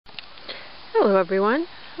Hello everyone.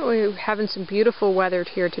 We're having some beautiful weather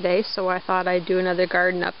here today, so I thought I'd do another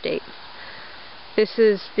garden update. This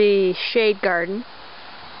is the shade garden,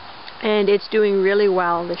 and it's doing really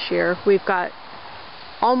well this year. We've got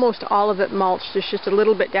almost all of it mulched. There's just a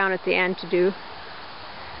little bit down at the end to do.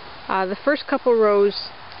 The first couple rows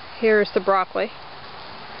here is the broccoli,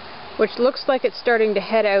 which looks like it's starting to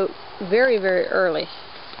head out very, very early.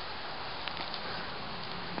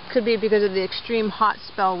 Could be because of the extreme hot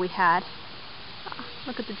spell we had.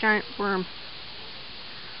 Look at the giant worm.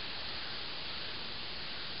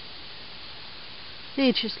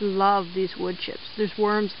 They just love these wood chips. There's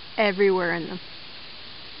worms everywhere in them.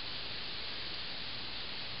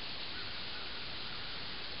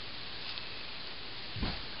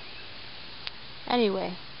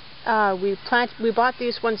 Anyway, we bought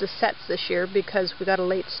these ones as sets this year because we got a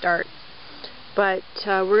late start. But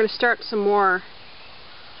we're going to start some more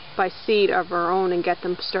by seed of our own and get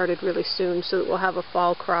them started really soon so that we'll have a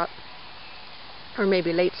fall crop, or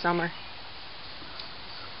maybe late summer.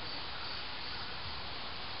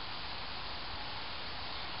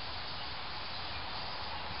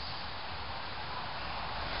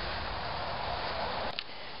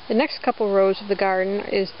 The next couple rows of the garden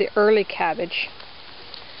is the early cabbage,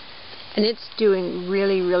 and it's doing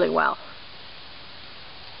really, really well.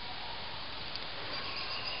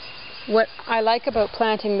 What I like about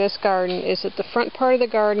planting this garden is that the front part of the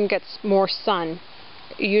garden gets more sun,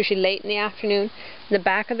 usually late in the afternoon. The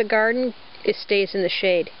back of the garden, it stays in the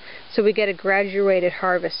shade, so we get a graduated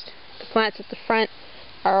harvest. The plants at the front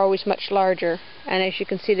are always much larger, and as you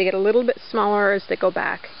can see, they get a little bit smaller as they go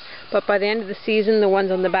back. But by the end of the season, the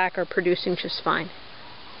ones on the back are producing just fine.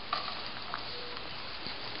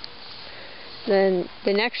 Then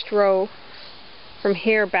the next row from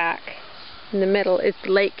here back in the middle is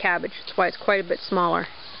the late cabbage. That's why it's quite a bit smaller.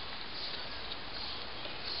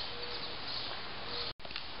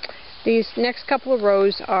 These next couple of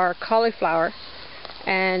rows are cauliflower,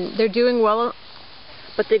 and they're doing well,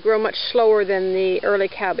 but they grow much slower than the early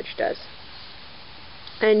cabbage does.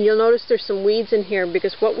 And you'll notice there's some weeds in here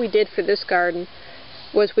because what we did for this garden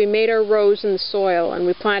was we made our rows in the soil and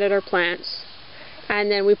we planted our plants,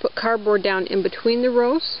 and then we put cardboard down in between the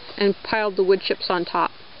rows and piled the wood chips on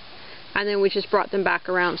top. And then we just brought them back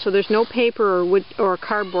around. So there's no paper or wood or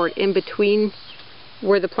cardboard in between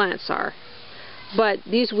where the plants are. But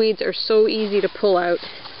these weeds are so easy to pull out.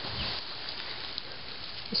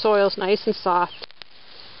 The soil's nice and soft.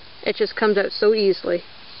 It just comes out so easily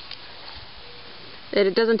that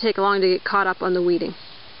it doesn't take long to get caught up on the weeding,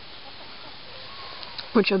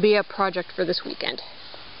 which will be a project for this weekend.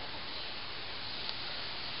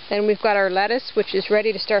 Then we've got our lettuce, which is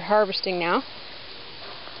ready to start harvesting now.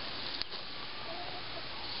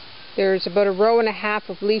 There's about a row and a half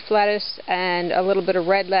of leaf lettuce and a little bit of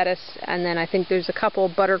red lettuce, and then I think there's a couple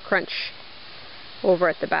of butter crunch over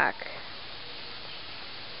at the back.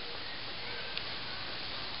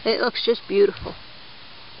 It looks just beautiful.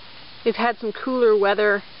 We've had some cooler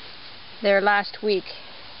weather there last week,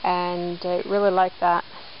 and I really like that.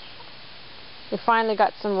 We finally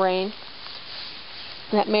got some rain,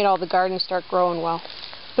 and that made all the garden start growing well.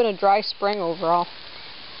 It's been a dry spring overall.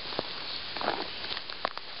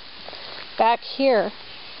 Back here,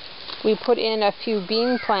 we put in a few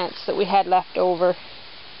bean plants that we had left over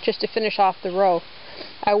just to finish off the row.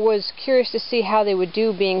 I was curious to see how they would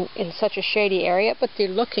do being in such a shady area, but they're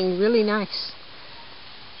looking really nice.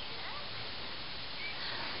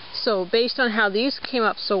 So based on how these came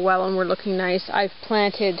up so well and were looking nice, I've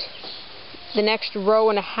planted the next row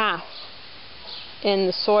and a half in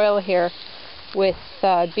the soil here with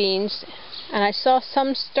beans, and I saw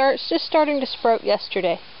some just starting to sprout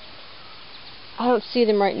yesterday. I don't see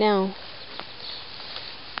them right now.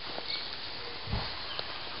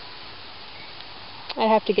 I'd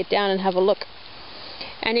have to get down and have a look.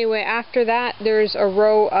 Anyway, after that there's a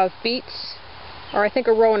row of beets, or I think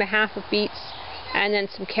a row and a half of beets, and then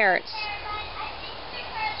some carrots.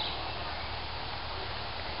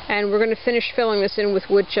 And we're going to finish filling this in with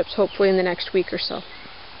wood chips hopefully in the next week or so.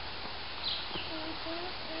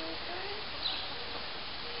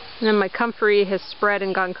 And then my comfrey has spread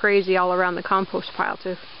and gone crazy all around the compost pile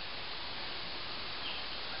too.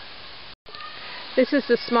 This is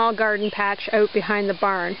the small garden patch out behind the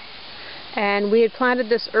barn. And we had planted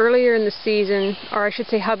this earlier in the season, or I should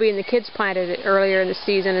say hubby and the kids planted it earlier in the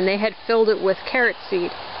season, and they had filled it with carrot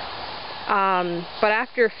seed. But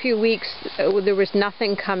after a few weeks there was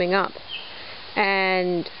nothing coming up.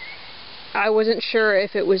 And I wasn't sure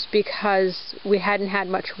if it was because we hadn't had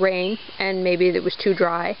much rain and maybe it was too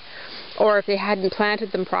dry, or if they hadn't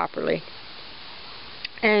planted them properly.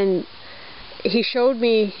 And he showed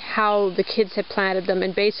me how the kids had planted them,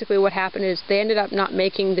 and basically what happened is they ended up not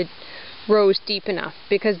making the rows deep enough,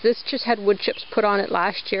 because this just had wood chips put on it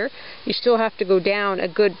last year. You still have to go down a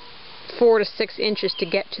good 4 to 6 inches to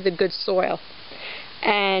get to the good soil.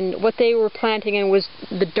 And what they were planting in was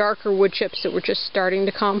the darker wood chips that were just starting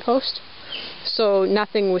to compost, so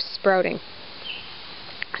nothing was sprouting.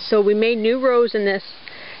 So we made new rows in this,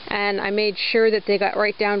 and I made sure that they got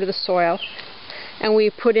right down to the soil. And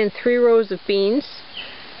we put in 3 rows of beans,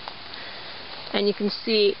 and you can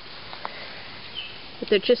see that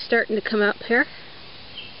they're just starting to come up here.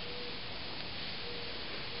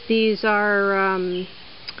 These are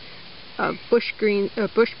bush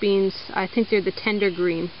beans. I think they're the tender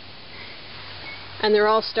green, and they're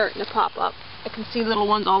all starting to pop up. I can see little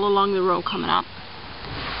ones all along the row coming up.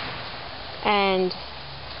 And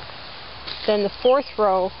then the 4th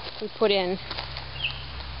row we put in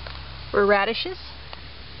were radishes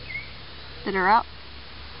that are up.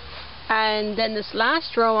 And then this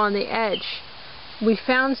last row on the edge, we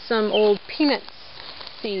found some old peanuts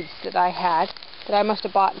seeds that I had, that I must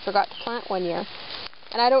have bought and forgot to plant one year.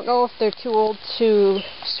 And I don't know if they're too old to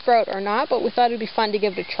sprout or not, but we thought it'd be fun to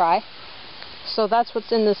give it a try. So that's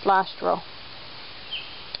what's in this last row.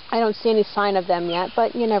 I don't see any sign of them yet,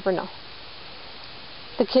 but you never know.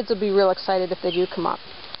 The kids will be real excited if they do come up.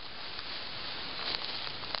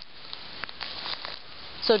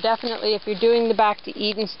 So definitely, if you're doing the Back to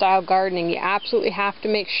Eden style gardening, you absolutely have to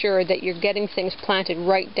make sure that you're getting things planted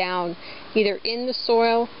right down, either in the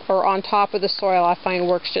soil or on top of the soil. I find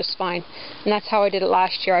works just fine. And that's how I did it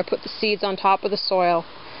last year. I put the seeds on top of the soil,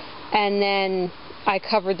 and then I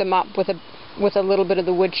covered them up with a little bit of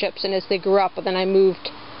the wood chips, and as they grew up, then I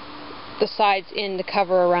moved the sides in to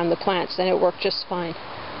cover around the plants, and it worked just fine.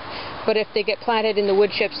 But if they get planted in the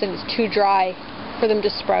wood chips and it's too dry for them to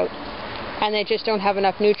sprout, and they just don't have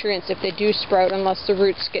enough nutrients if they do sprout, unless the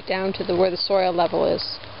roots get down to where the soil level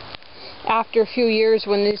is. After a few years,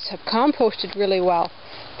 when these have composted really well,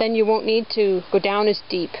 then you won't need to go down as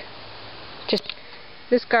deep. Just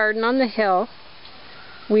this garden on the hill,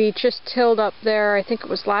 we just tilled up there, I think it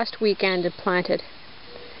was last weekend, and planted.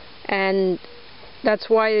 And that's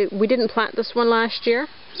why we didn't plant this one last year,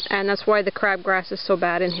 and that's why the crabgrass is so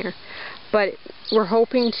bad in here. But we're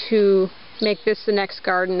hoping to make this the next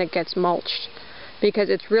garden that gets mulched, because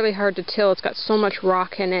it's really hard to till. It's got so much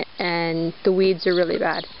rock in it, and the weeds are really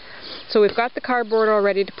bad. So we've got the cardboard all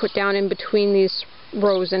ready to put down in between these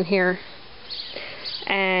rows in here.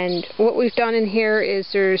 And what we've done in here is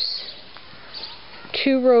there's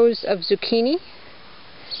 2 rows of zucchini.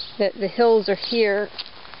 The hills are here,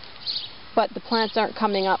 but the plants aren't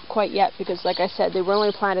coming up quite yet, because like I said, they were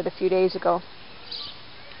only planted a few days ago.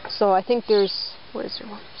 So I think there's, where is there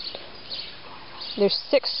one? There's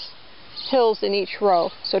 6 hills in each row,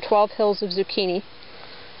 so 12 hills of zucchini.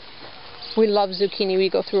 We love zucchini. We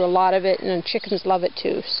go through a lot of it, and chickens love it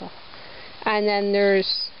too. So, and then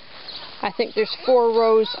there's, I think there's 4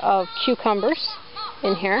 rows of cucumbers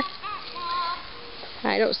in here.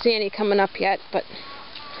 I don't see any coming up yet, but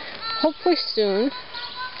hopefully soon.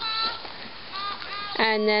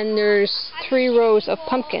 And then there's 3 rows of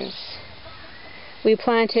pumpkins. We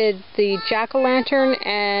planted the jack-o'-lantern,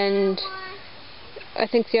 and I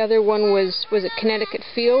think the other one was it Connecticut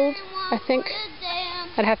Field, I think?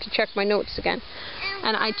 I'd have to check my notes again.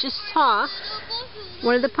 And I just saw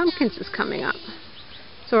one of the pumpkins is coming up.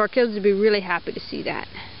 So our kids would be really happy to see that.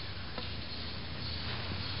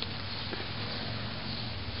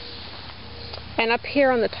 And up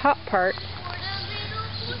here on the top part,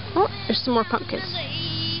 oh, there's some more pumpkins.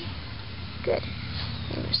 Good.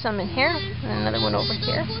 There's some in here, and another one over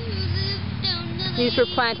here. These were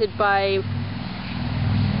planted by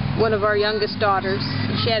one of our youngest daughters,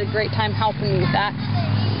 and she had a great time helping me with that.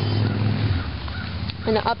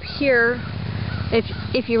 And up here,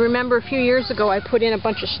 if you remember a few years ago, I put in a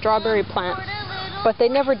bunch of strawberry plants, but they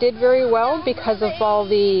never did very well because of all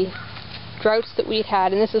the droughts that we'd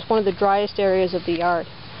had, and this is one of the driest areas of the yard.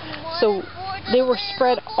 So they were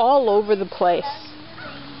spread all over the place,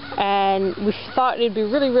 and we thought it'd be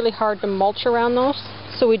really, really hard to mulch around those.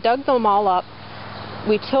 So we dug them all up,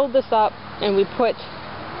 we tilled this up, and we put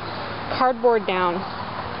cardboard down,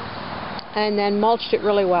 and then mulched it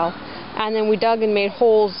really well. And then we dug and made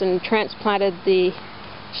holes and transplanted the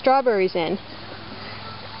strawberries in.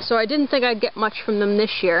 So I didn't think I'd get much from them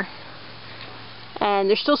this year. And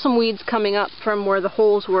there's still some weeds coming up from where the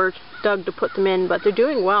holes were dug to put them in, but they're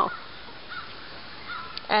doing well.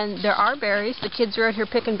 And there are berries. The kids are out here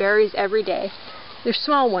picking berries every day. They're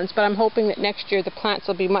small ones, but I'm hoping that next year the plants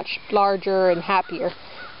will be much larger and happier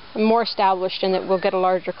and more established, and that we'll get a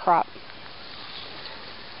larger crop.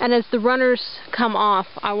 And as the runners come off,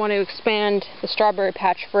 I want to expand the strawberry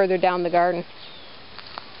patch further down the garden.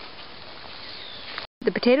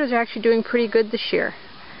 The potatoes are actually doing pretty good this year.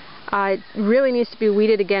 It really needs to be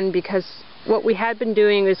weeded again, because what we had been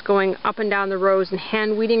doing is going up and down the rows and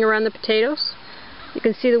hand weeding around the potatoes. You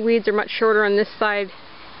can see the weeds are much shorter on this side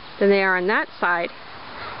than they are on that side.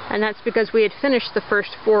 And that's because we had finished the first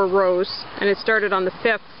 4 rows, and it started on the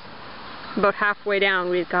 5th, about halfway down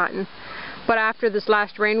we had gotten. But after this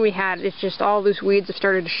last rain we had, it's just all those weeds have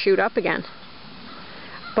started to shoot up again.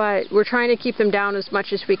 But we're trying to keep them down as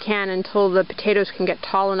much as we can until the potatoes can get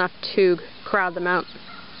tall enough to crowd them out.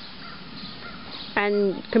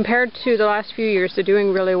 And compared to the last few years, they're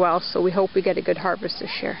doing really well, so we hope we get a good harvest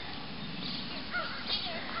this year.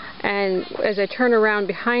 And as I turn around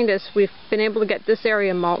behind us, we've been able to get this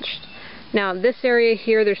area mulched. Now this area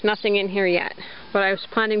here, there's nothing in here yet, but I was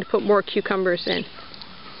planning to put more cucumbers in.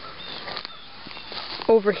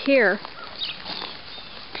 Over here,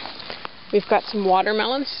 we've got some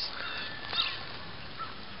watermelons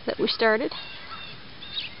that we started.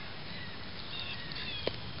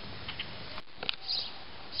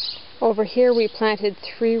 Over here we planted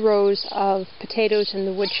 3 rows of potatoes in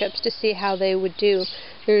the wood chips to see how they would do.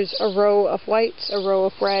 There's a row of whites, a row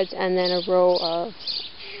of reds, and then a row of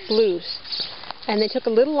blues. And they took a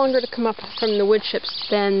little longer to come up from the wood chips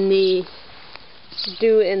than the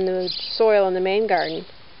do in the soil in the main garden.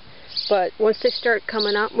 But once they start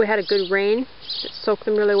coming up, we had a good rain that soaked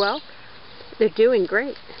them really well. They're doing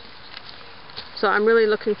great. So I'm really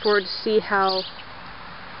looking forward to see how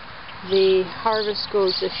the harvest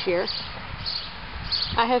goes this year.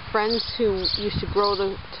 I have friends who used to grow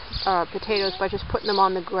the potatoes by just putting them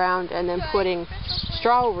on the ground and then putting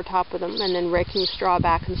straw over top of them and then raking the straw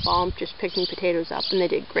back in the fall and just picking potatoes up, and they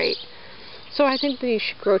did great. So I think they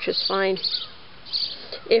should grow just fine.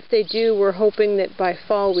 If they do, we're hoping that by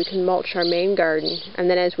fall we can mulch our main garden, and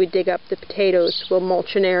then as we dig up the potatoes, we'll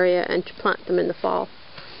mulch an area and plant them in the fall.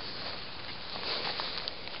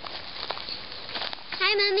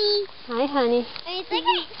 Hi, Mommy. Hi, honey. It's like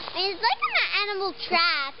an animal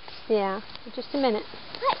trap. Yeah, just a minute.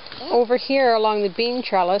 Over here along the bean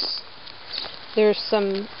trellis, there's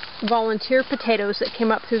some volunteer potatoes that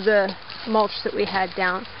came up through the mulch that we had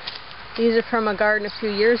down. These are from a garden a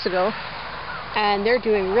few years ago, and they're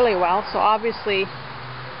doing really well. So obviously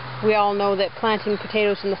we all know that planting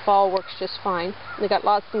potatoes in the fall works just fine. We got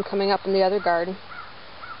lots of them coming up in the other garden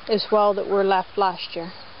as well that were left last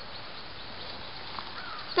year.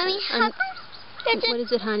 Mommy, what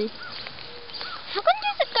is it, honey? How come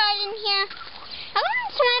there's a garden here? How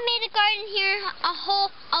come someone made a garden here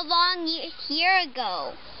a long year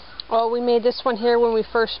ago? Well, we made this one here when we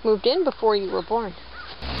first moved in before you were born.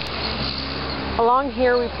 Along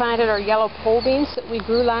here we planted our yellow pole beans that we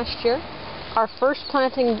grew last year. Our first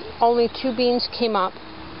planting, only 2 beans came up,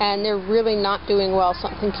 and they're really not doing well.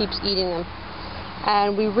 Something keeps eating them.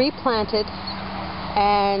 And we replanted,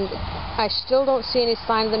 and I still don't see any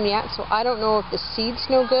sign of them yet, so I don't know if the seed's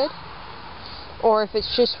no good or if it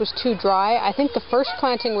just was too dry. I think the first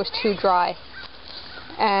planting was too dry,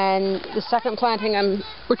 and the second planting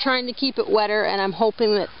we're trying to keep it wetter, and I'm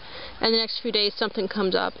hoping that in the next few days something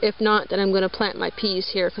comes up. If not, then I'm going to plant my peas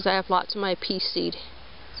here because I have lots of my pea seed.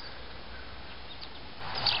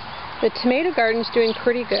 The tomato garden's doing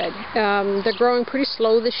pretty good. They're growing pretty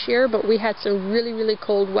slow this year, but we had some really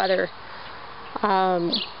cold weather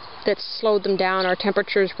that slowed them down. Our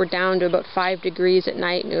temperatures were down to about 5 degrees at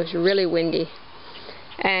night, and it was really windy.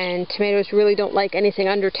 And tomatoes really don't like anything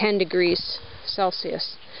under 10 degrees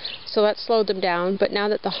Celsius. So that slowed them down, but now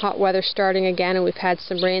that the hot weather's starting again and we've had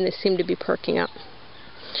some rain, they seem to be perking up.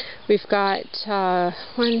 We've got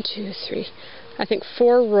 1, 2, 3, I think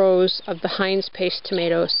 4 rows of the Heinz paste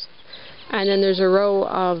tomatoes. And then there's a row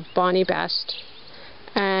of Bonnie Best.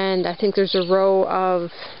 And I think there's a row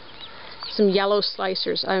of some yellow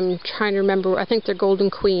slicers. I'm trying to remember, I think they're Golden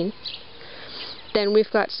Queen. Then we've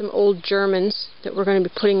got some old Germans that we're going to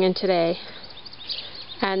be putting in today.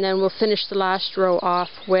 And then we'll finish the last row off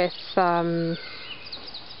with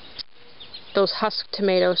those husk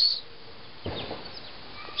tomatoes.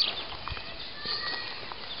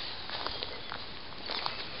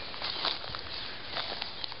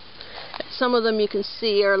 Some of them you can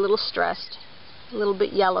see are a little stressed, a little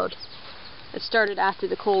bit yellowed. It started after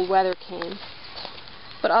the cold weather came.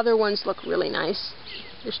 But other ones look really nice.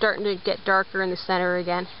 They're starting to get darker in the center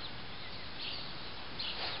again.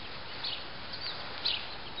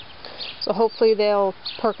 So hopefully they'll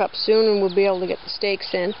perk up soon and we'll be able to get the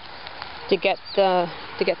stakes in to get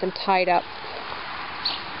them tied up.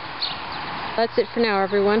 That's it for now,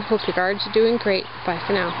 everyone. Hope your gardens are doing great. Bye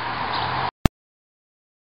for now.